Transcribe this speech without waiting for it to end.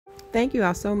Thank you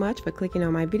all so much for clicking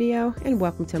on my video, and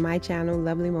welcome to my channel,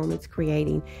 Lovely Moments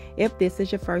Creating. If this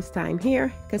is your first time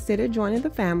here, consider joining the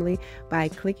family by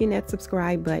clicking that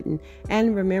subscribe button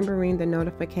and remembering the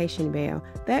notification bell.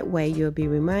 That way you'll be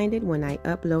reminded when I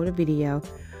upload a video.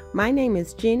 My name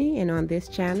is Jenny, and on this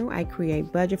channel I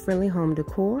create budget-friendly home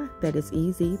decor that is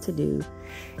easy to do.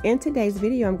 In today's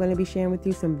video, I'm going to be sharing with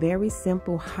you some very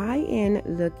simple, high-end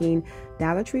looking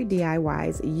Dollar Tree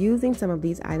DIYs using some of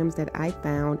these items that I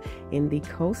found in the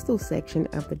coastal section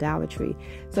of the Dollar Tree.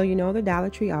 So you know the Dollar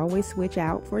Tree always switch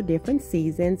out for different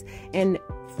seasons, and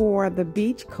for the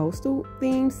beach coastal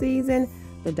theme season,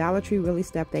 the Dollar Tree really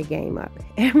stepped their game up.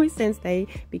 Ever since they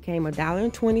became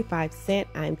 $1.25,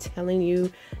 I'm telling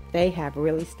you, they have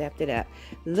really stepped it up.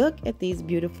 Look at these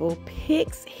beautiful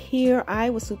picks here. I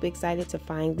was super excited to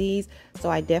find these, so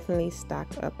I definitely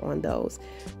stocked up on those.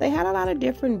 They had a lot of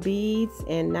different beads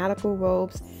and nautical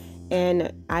ropes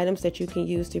and items that you can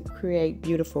use to create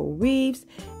beautiful wreaths.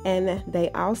 And they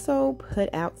also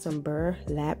put out some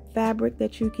burlap fabric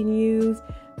that you can use.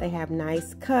 They have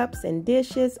nice cups and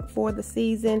dishes for the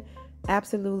season.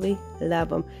 Absolutely love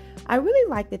them. I really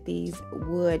like that these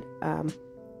wood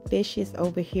fishes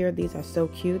over here. These are so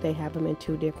cute. They have them in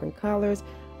 2 different colors.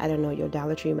 I don't know, your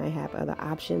Dollar Tree might have other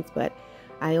options, but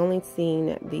I only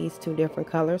seen these 2 different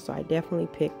colors, so I definitely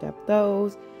picked up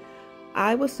those.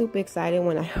 I was super excited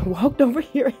when I walked over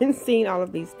here and seen all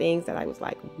of these things that I was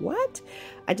like, what?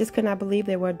 I just could not believe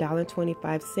they were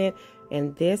 $1.25,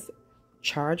 and this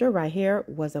charger right here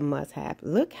was a must-have.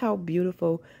 Look how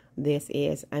beautiful this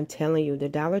is. I'm telling you, the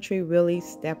Dollar Tree really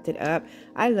stepped it up.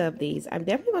 I love these. I'm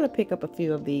definitely going to pick up a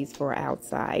few of these for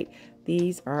outside.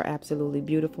 These are absolutely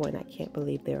beautiful, and I can't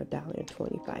believe they're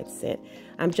 $1.25.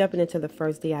 I'm jumping into the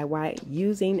first DIY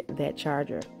using that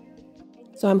charger.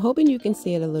 So I'm hoping you can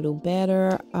see it a little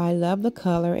better. I love the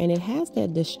color, and it has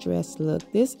that distressed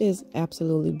look. This is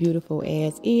absolutely beautiful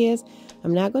as is.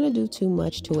 I'm not going to do too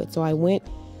much to it. So I went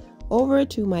over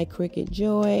to my Cricut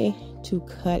Joy to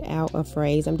cut out a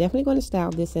phrase. I'm definitely going to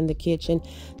style this in the kitchen.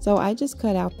 So I just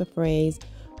cut out the phrase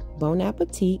Bon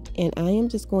Appetit, and I am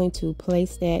just going to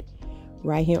place that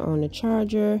right here on the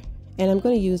charger. And I'm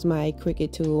going to use my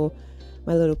Cricut tool,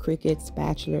 my little Cricut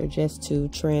spatula, just to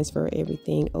transfer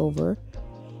everything over.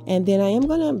 And then I am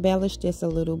going to embellish this a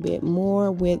little bit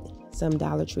more with some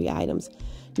Dollar Tree items.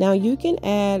 Now you can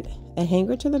add a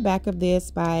hanger to the back of this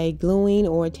by gluing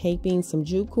or taping some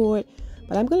jute cord,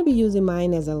 but I'm going to be using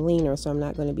mine as a leaner, so I'm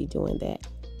not going to be doing that.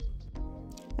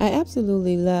 I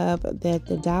absolutely love that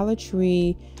the Dollar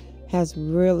Tree has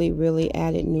really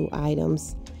added new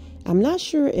items. I'm not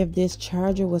sure if this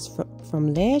charger was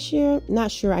from last year.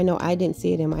 Not sure. I know I didn't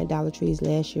see it in my Dollar Trees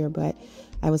last year, but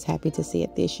I was happy to see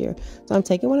it this year. So I'm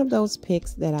taking one of those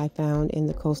picks that I found in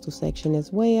the coastal section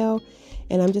as well.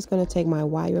 And I'm just going to take my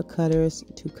wire cutters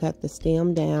to cut the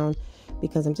stem down,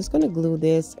 because I'm just going to glue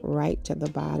this right to the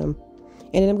bottom.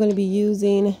 And then I'm going to be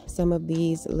using some of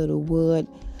these little wood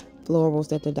florals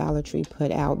that the Dollar Tree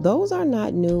put out. Those are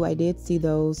not new. I did see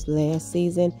those last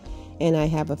season, and I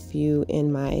have a few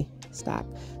in my stock.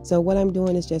 So what I'm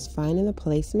doing is just finding a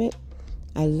placement.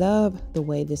 I love the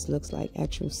way this looks like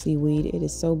actual seaweed. It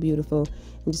is so beautiful.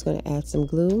 I'm just going to add some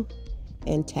glue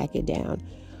and tack it down.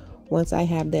 Once I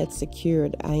have that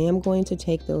secured, I am going to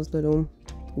take those little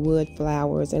wood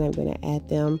flowers and I'm going to add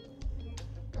them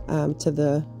to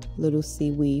the little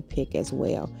seaweed pick as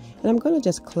well. And I'm going to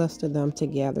just cluster them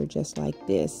together just like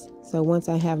this. So once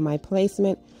I have my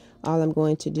placement, all I'm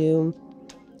going to do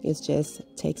is just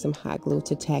take some hot glue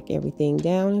to tack everything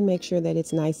down and make sure that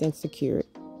it's nice and secured.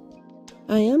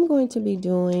 I am going to be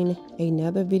doing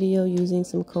another video using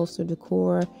some coastal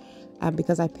decor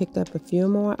because I picked up a few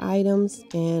more items,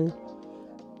 and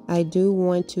I do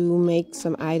want to make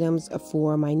some items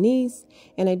for my niece,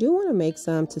 and I do want to make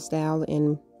some to style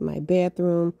in my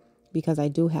bathroom because I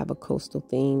do have a coastal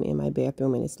theme in my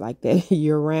bathroom, and it's like that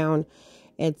year round.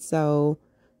 And so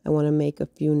I want to make a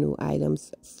few new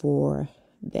items for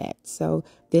that. So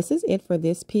this is it for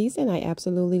this piece, and I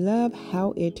absolutely love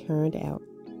how it turned out.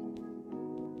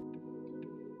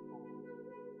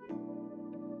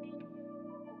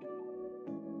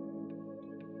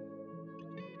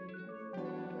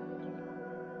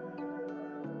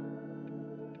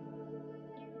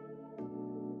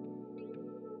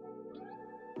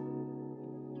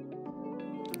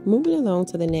 Moving along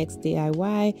to the next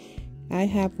DIY, I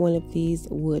have one of these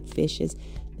wood fishes.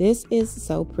 This is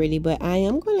so pretty, but I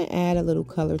am going to add a little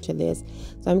color to this.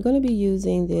 So I'm going to be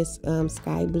using this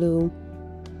sky blue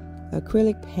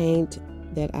acrylic paint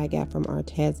that I got from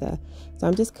Arteza. So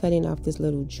I'm just cutting off this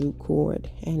little jute cord,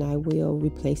 and I will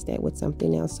replace that with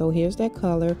something else. So here's that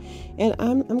color, and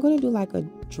I'm going to do like a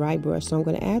dry brush. So I'm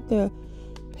going to add the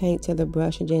paint to the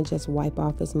brush and then just wipe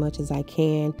off as much as I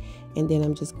can, and then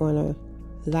I'm just going to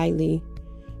lightly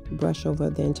brush over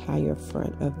the entire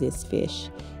front of this fish.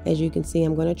 As you can see,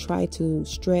 I'm going to try to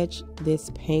stretch this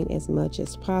paint as much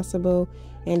as possible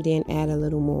and then add a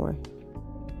little more.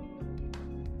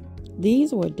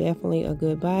 These were definitely a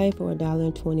good buy for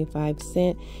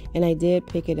 $1.25, and I did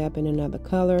pick it up in another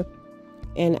color,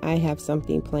 and I have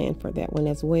something planned for that one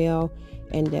as well,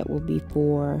 and that will be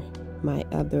for my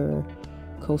other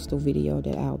coastal video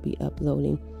that I'll be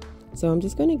uploading. So I'm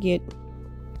just going to get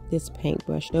this paint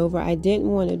brushed over. I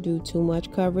didn't want to do too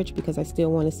much coverage because I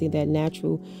still want to see that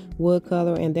natural wood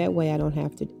color, and that way I don't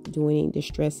have to do any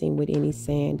distressing with any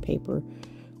sandpaper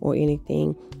or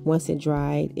anything. Once it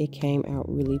dried, it came out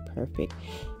really perfect.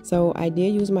 So I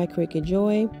did use my Cricut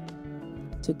Joy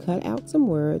to cut out some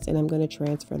words, and I'm going to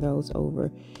transfer those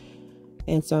over.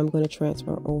 And so I'm going to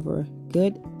transfer over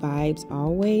Good Vibes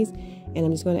Always, and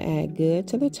I'm just going to add Good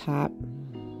to the top,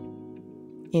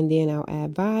 and then I'll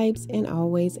add Vibes and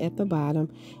Always at the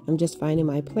bottom. I'm just finding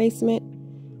my placement,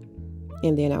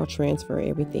 and then I'll transfer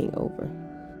everything over.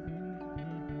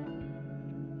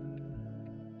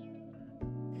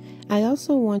 I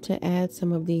also want to add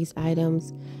some of these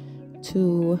items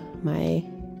to my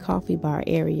coffee bar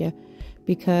area,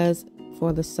 because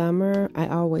for the summer, I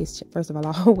always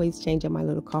change up my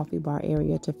little coffee bar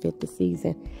area to fit the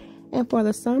season. And for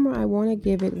the summer, I want to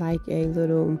give it like a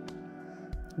little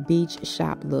beach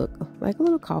shop look, like a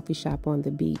little coffee shop on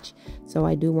the beach. So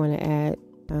I do want to add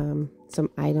some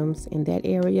items in that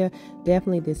area.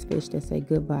 Definitely this fish that say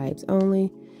Good Vibes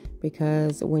Only,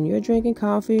 because when you're drinking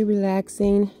coffee,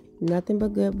 relaxing, nothing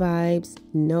but good vibes,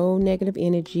 no negative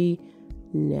energy,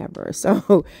 never.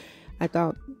 So I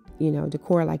thought,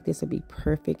 decor like this would be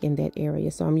perfect in that area.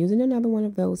 So I'm using another one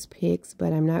of those picks,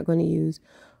 but I'm not going to use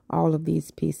all of these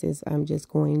pieces. I'm just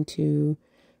going to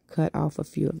cut off a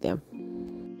few of them.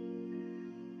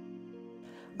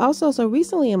 Also, so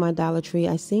recently in my Dollar Tree,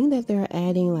 I seen that they're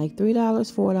adding like $3,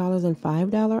 $4, and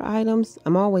 $5 items.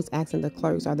 I'm always asking the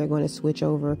clerks, are they going to switch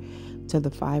over to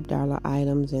the $5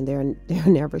 items? And they're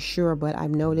never sure, but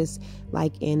I've noticed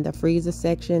like in the freezer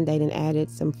section, they done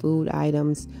added some food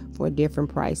items for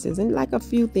different prices and like a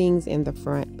few things in the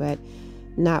front, but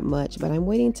not much. But I'm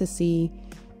waiting to see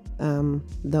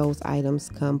those items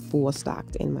come full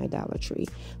stocked in my Dollar Tree.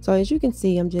 So as you can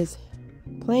see, I'm just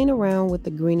playing around with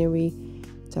the greenery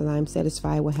till I'm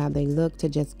satisfied with how they look, to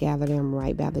just gather them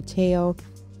right by the tail.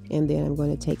 And then I'm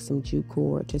going to take some jute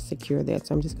cord to secure that.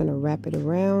 So I'm just going to wrap it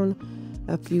around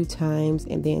a few times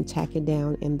and then tack it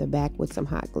down in the back with some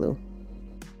hot glue.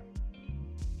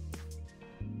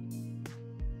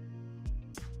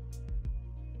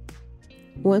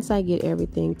 Once I get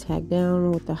everything tacked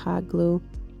down with the hot glue,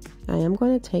 I am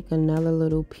going to take another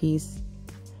little piece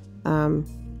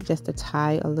just to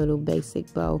tie a little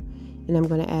basic bow. And I'm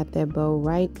going to add that bow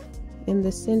right in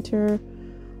the center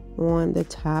on the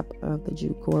top of the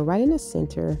jute cord, right in the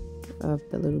center of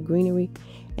the little greenery.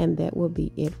 And that will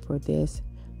be it for this.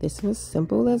 This was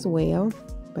simple as well,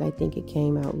 but I think it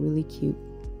came out really cute.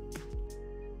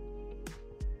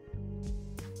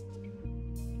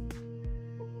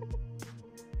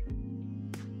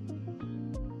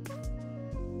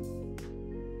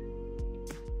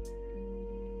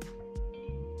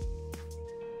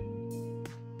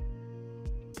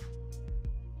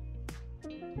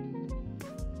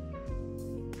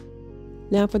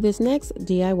 Now for this next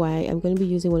DIY, I'm going to be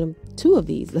using two of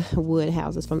these wood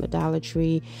houses from the Dollar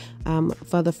Tree.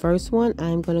 For the first one,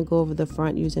 I'm going to go over the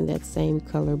front using that same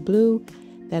color blue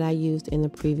that I used in the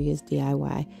previous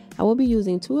DIY. I will be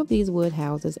using two of these wood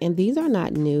houses, and these are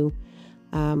not new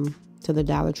to the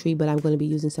Dollar Tree, but I'm going to be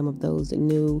using some of those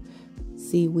new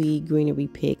seaweed greenery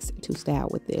picks to style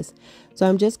with this. So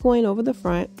I'm just going over the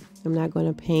front. I'm not going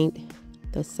to paint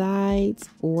the sides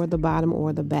or the bottom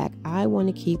or the back. I want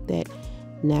to keep that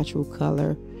natural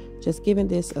color, just giving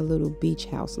this a little beach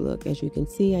house look. As you can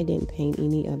see, I didn't paint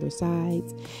any other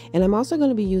sides. And I'm also going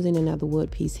to be using another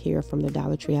wood piece here from the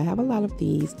Dollar Tree. I have a lot of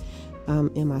these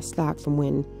in my stock from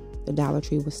when the Dollar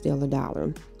Tree was still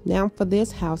 $1. Now for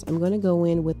this house, I'm going to go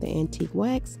in with the antique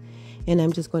wax, and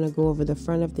I'm just going to go over the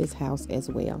front of this house as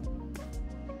well.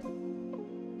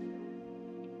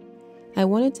 I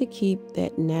wanted to keep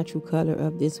that natural color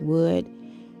of this wood,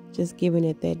 just giving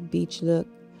it that beach look.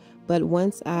 But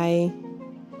once I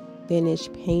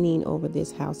finish painting over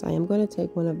this house, I am going to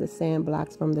take one of the sand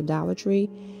blocks from the Dollar Tree,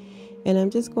 and I'm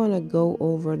just going to go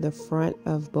over the front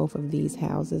of both of these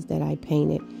houses that I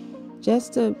painted,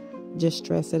 just to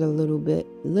stress it a little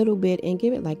bit and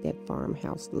give it like that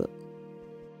farmhouse look.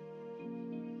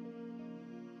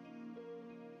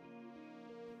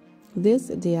 This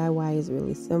DIY is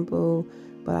really simple,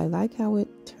 but I like how it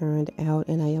turned out,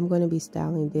 and I am going to be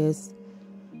styling this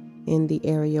in the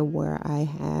area where I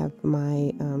have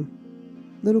my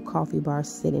little coffee bar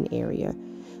sitting area.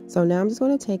 So now I'm just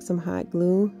going to take some hot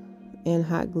glue and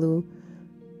hot glue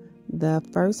the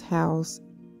first house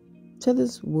to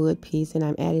this wood piece, and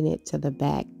I'm adding it to the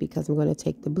back because I'm going to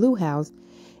take the blue house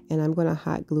and I'm going to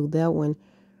hot glue that one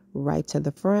right to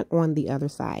the front on the other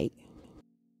side.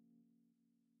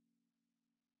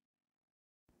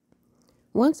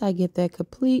 Once I get that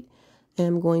complete,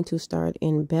 I'm going to start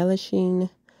embellishing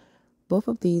both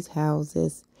of these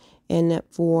houses. And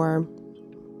for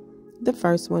the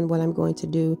first one, what I'm going to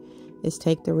do is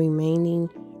take the remaining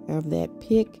of that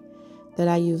pick that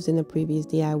I used in the previous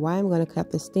DIY. I'm going to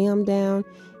cut the stem down,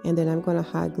 and then I'm going to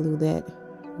hot glue that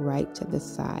right to the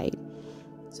side.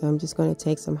 So I'm just going to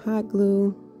take some hot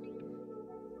glue,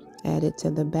 add it to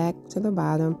the back to the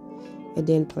bottom, and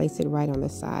then place it right on the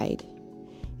side.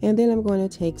 And then I'm going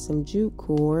to take some jute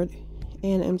cord,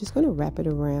 and I'm just going to wrap it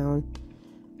around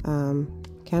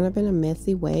kind of in a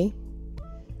messy way,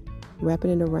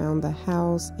 wrapping it around the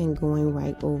house and going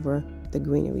right over the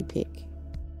greenery pick.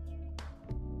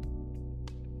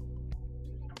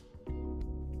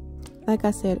 Like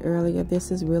I said earlier,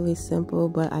 this is really simple,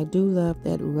 but I do love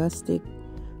that rustic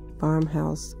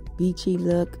farmhouse beachy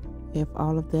look. If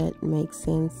all of that makes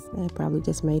sense, I probably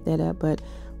just made that up, but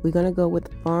we're gonna go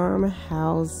with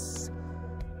farmhouse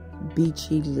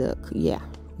beachy look. Yeah,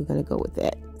 we're gonna go with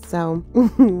that. So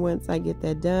once I get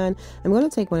that done, I'm gonna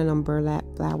take one of them burlap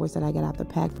flowers that I got out the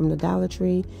pack from the Dollar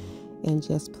Tree and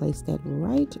just place that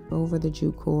right over the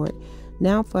jute cord.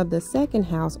 Now for the second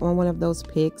house, on one of those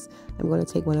picks, I'm going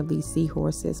to take one of these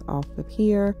seahorses off of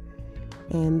here,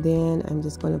 and then I'm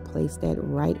just going to place that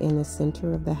right in the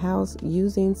center of the house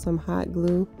using some hot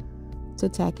glue to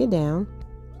tack it down.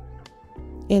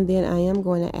 And then I am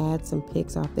going to add some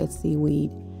picks off that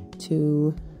seaweed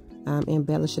to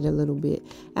embellish it a little bit.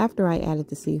 After I added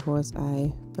the seahorse,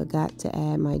 I forgot to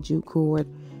add my jute cord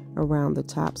around the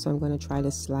top, so I'm going to try to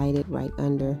slide it right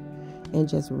under and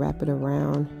just wrap it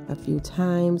around a few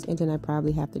times, and then I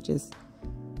probably have to just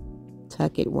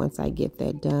tuck it once I get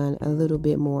that done a little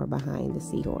bit more behind the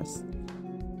seahorse.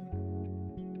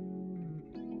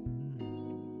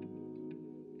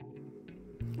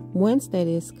 Once that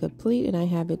is complete and I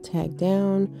have it tacked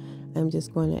down, I'm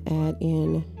just going to add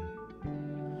in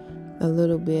a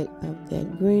little bit of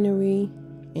that greenery,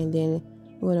 and then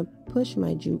I'm going to push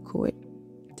my jute cord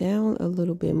down a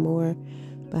little bit more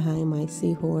behind my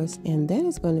seahorse, and that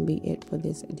is going to be it for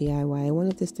this DIY. I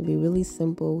wanted this to be really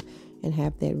simple and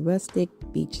have that rustic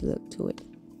beach look to it.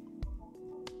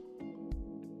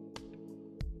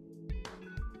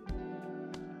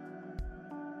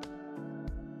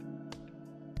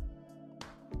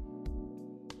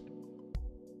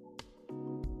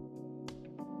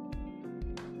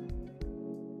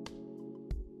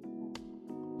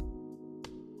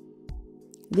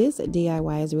 This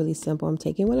DIY is really simple. I'm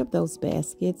taking one of those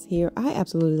baskets here. I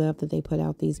absolutely love that they put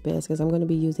out these baskets. I'm going to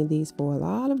be using these for a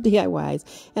lot of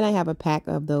DIYs. And I have a pack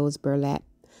of those burlap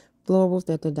florals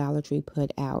that the Dollar Tree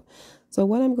put out. So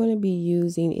what I'm going to be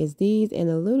using is these and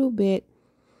a little bit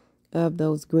of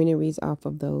those greeneries off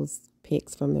of those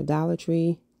picks from the Dollar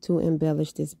Tree to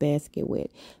embellish this basket with.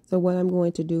 So what I'm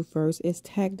going to do first is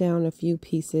tack down a few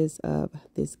pieces of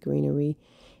this greenery.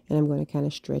 And I'm going to kind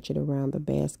of stretch it around the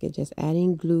basket, just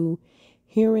adding glue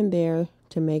here and there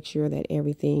to make sure that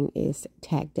everything is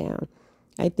tacked down.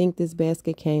 I think this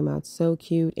basket came out so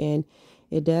cute, and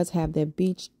it does have that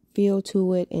beach feel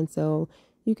to it. And so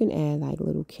you can add like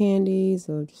little candies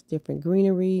or just different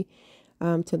greenery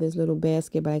to this little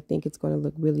basket, but I think it's going to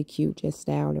look really cute just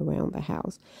styled around the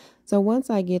house. So once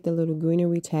I get the little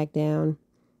greenery tacked down,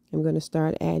 I'm going to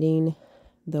start adding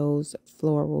those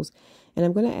florals. And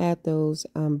I'm going to add those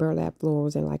burlap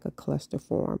florals in like a cluster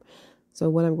form. So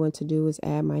what I'm going to do is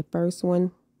add my first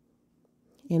one.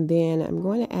 And then I'm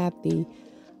going to add the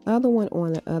other one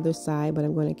on the other side. But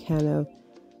I'm going to kind of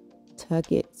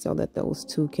tuck it so that those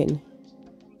two can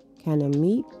kind of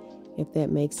meet, if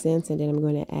that makes sense. And then I'm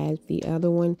going to add the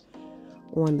other one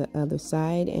on the other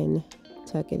side and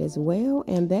tuck it as well.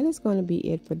 And that is going to be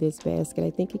it for this basket.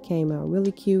 I think it came out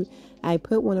really cute. I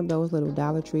put one of those little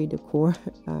Dollar Tree decor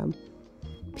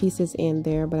pieces in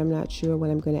there, but I'm not sure what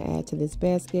I'm going to add to this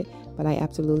basket, but I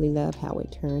absolutely love how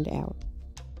it turned out.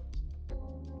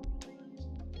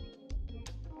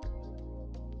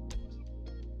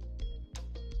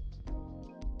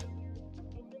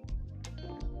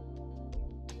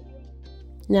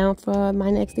 Now for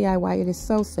my next DIY, it is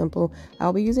so simple.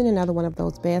 I'll be using another one of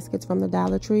those baskets from the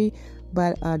Dollar Tree,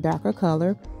 but a darker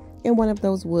color, and one of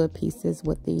those wood pieces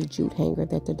with the jute hanger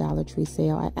that the Dollar Tree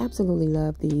sell. I absolutely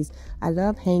love these. I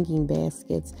love hanging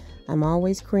baskets. I'm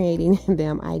always creating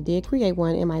them. I did create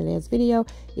one in my last video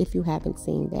if you haven't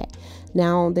seen that.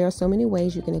 Now there are so many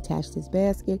ways you can attach this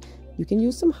basket. You can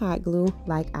use some hot glue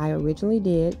like I originally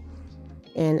did.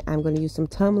 And I'm going to use some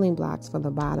tumbling blocks for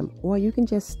the bottom, or you can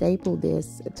just staple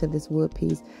this to this wood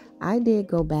piece. I did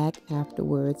go back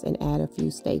afterwards and add a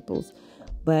few staples,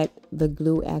 but the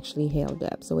glue actually held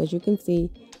up. So as you can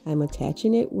see, I'm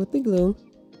attaching it with the glue,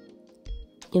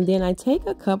 and then I take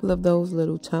a couple of those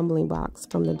little tumbling blocks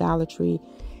from the Dollar Tree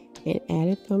and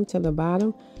added them to the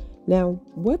bottom. Now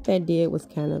what that did was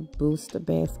kind of boost the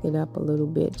basket up a little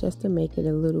bit, just to make it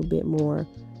a little bit more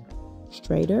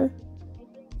straighter.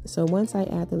 So once I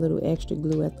add the little extra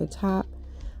glue at the top,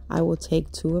 I will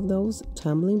take 2 of those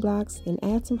tumbling blocks and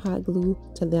add some hot glue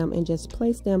to them and just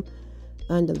place them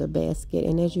under the basket.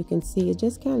 And as you can see, it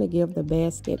just kind of gives the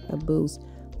basket a boost.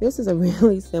 This is a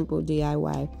really simple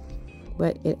DIY,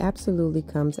 but it absolutely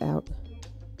comes out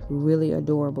really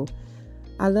adorable.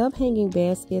 I love hanging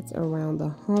baskets around the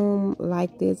home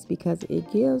like this because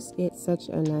it gives it such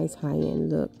a nice high-end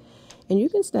look. And you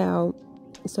can style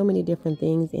so many different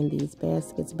things in these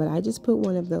baskets, but I just put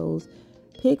one of those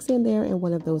picks in there and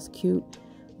one of those cute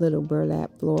little burlap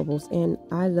florals, and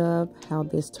I love how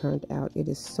this turned out. It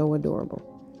is so adorable.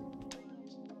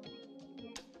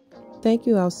 Thank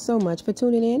you all so much for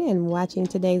tuning in and watching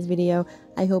today's video.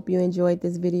 I hope you enjoyed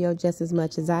this video just as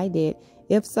much as I did.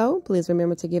 If so, please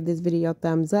remember to give this video a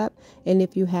thumbs up. And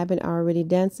if you haven't already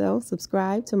done so,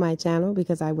 subscribe to my channel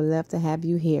because I would love to have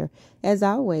you here. As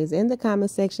always, in the comment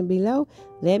section below,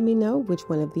 let me know which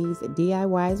one of these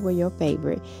DIYs were your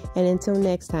favorite. And until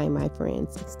next time, my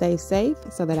friends, stay safe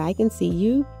so that I can see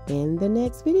you in the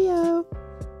next video.